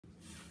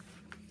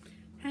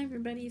Hi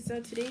everybody, so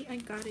today I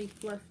got a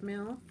fluff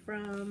mail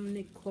from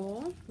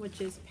Nicole,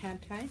 which is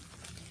pad thai.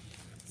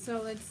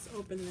 So let's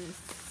open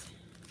this.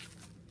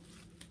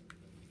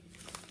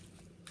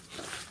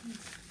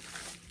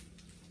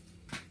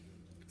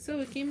 So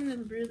it came in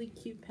a really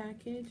cute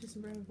package, it's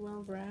very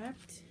well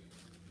wrapped.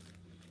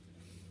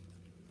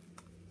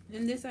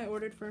 And this I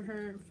ordered from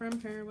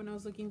her when I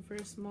was looking for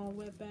a small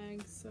wet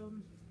bag. So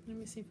let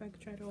me see if I can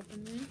try to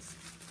open this.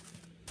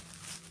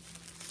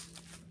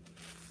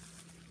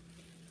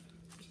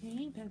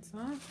 Okay, that's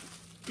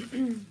off.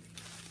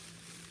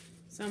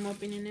 So I'm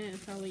opening it,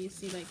 and probably you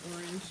see like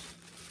orange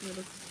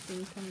little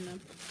thing coming up.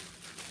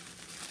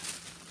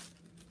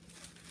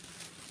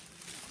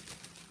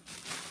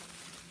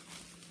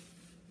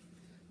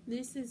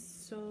 This is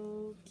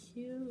so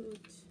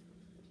cute.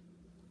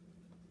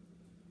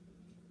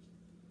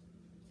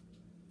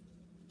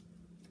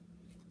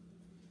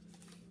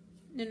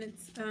 And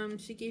it's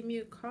she gave me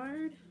a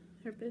card,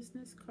 her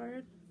business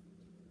card.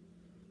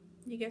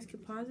 You guys can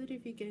pause it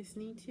if you guys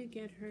need to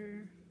get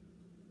her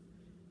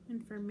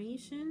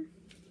information.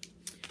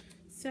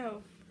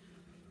 So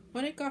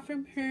what I got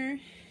from her,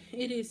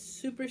 it is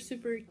super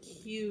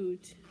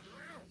cute.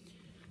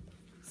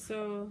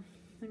 So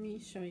let me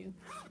show you.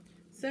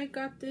 So I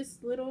got this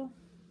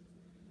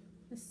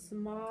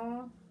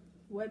small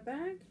wet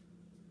bag.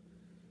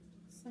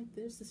 It's like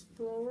there's this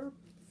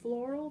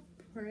floral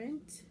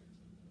print,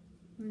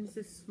 and this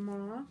is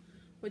small,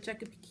 which I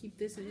could keep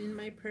this in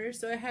my purse.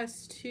 So it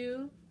has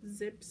two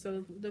zips.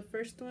 So the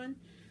first one,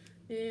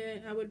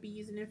 I would be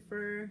using it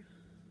for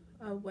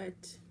a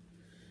wet,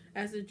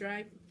 as a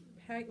dry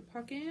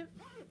pocket,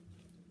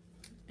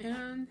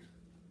 and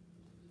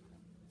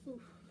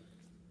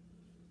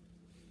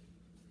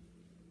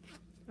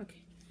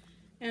okay,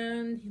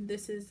 and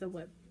this is the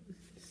wet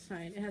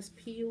side. It has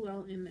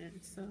PUL in there,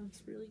 so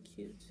it's really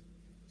cute.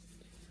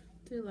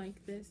 I do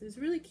like this. It's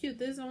really cute.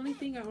 This is the only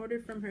thing I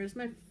ordered from her. It's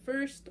my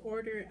first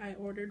order I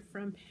ordered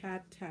from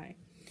Pad Thai.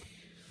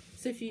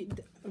 So if you,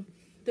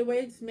 the way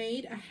it's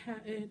made,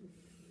 it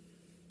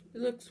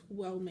looks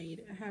well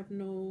made. I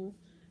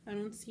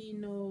don't see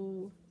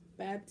no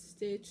bad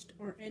stitched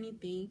or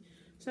anything.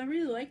 So I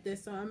really like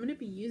this. So I'm going to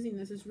be using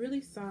this. It's really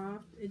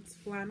soft. It's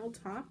flannel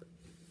top.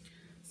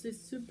 So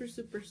it's super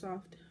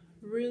soft.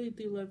 Really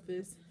do love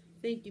this.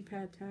 Thank you,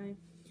 Pad Thai.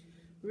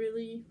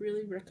 Really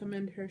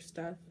recommend her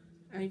stuff.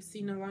 I've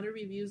seen a lot of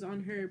reviews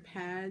on her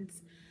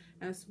pads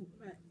as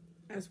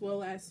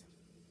well as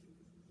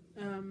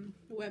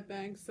wet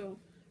bags. So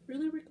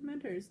really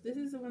recommend hers. This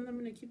is the one I'm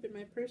going to keep in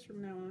my purse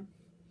from now on.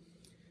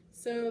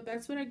 So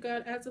that's what I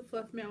got as a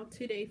fluff mail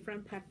today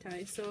from Pad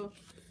Thai. So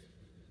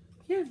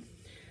yeah,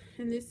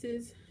 and this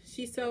is,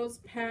 she sells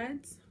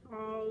pads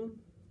all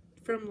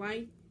from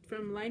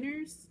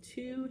liners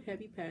to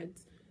heavy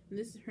pads, and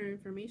this is her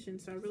information.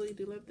 So I really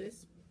do love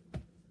this,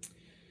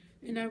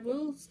 and I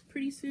will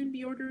pretty soon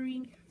be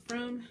ordering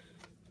from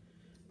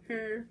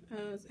her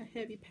a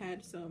heavy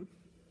pad. So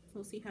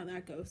we'll see how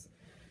that goes.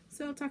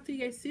 So I'll talk to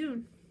you guys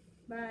soon.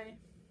 Bye.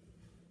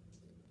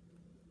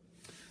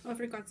 Oh, I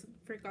forgot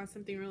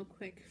something real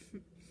quick.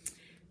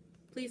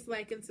 Please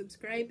like and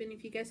subscribe, and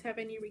if you guys have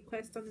any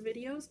requests on the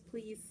videos,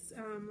 please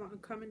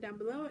comment down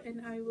below,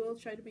 and I will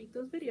try to make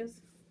those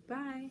videos.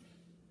 Bye.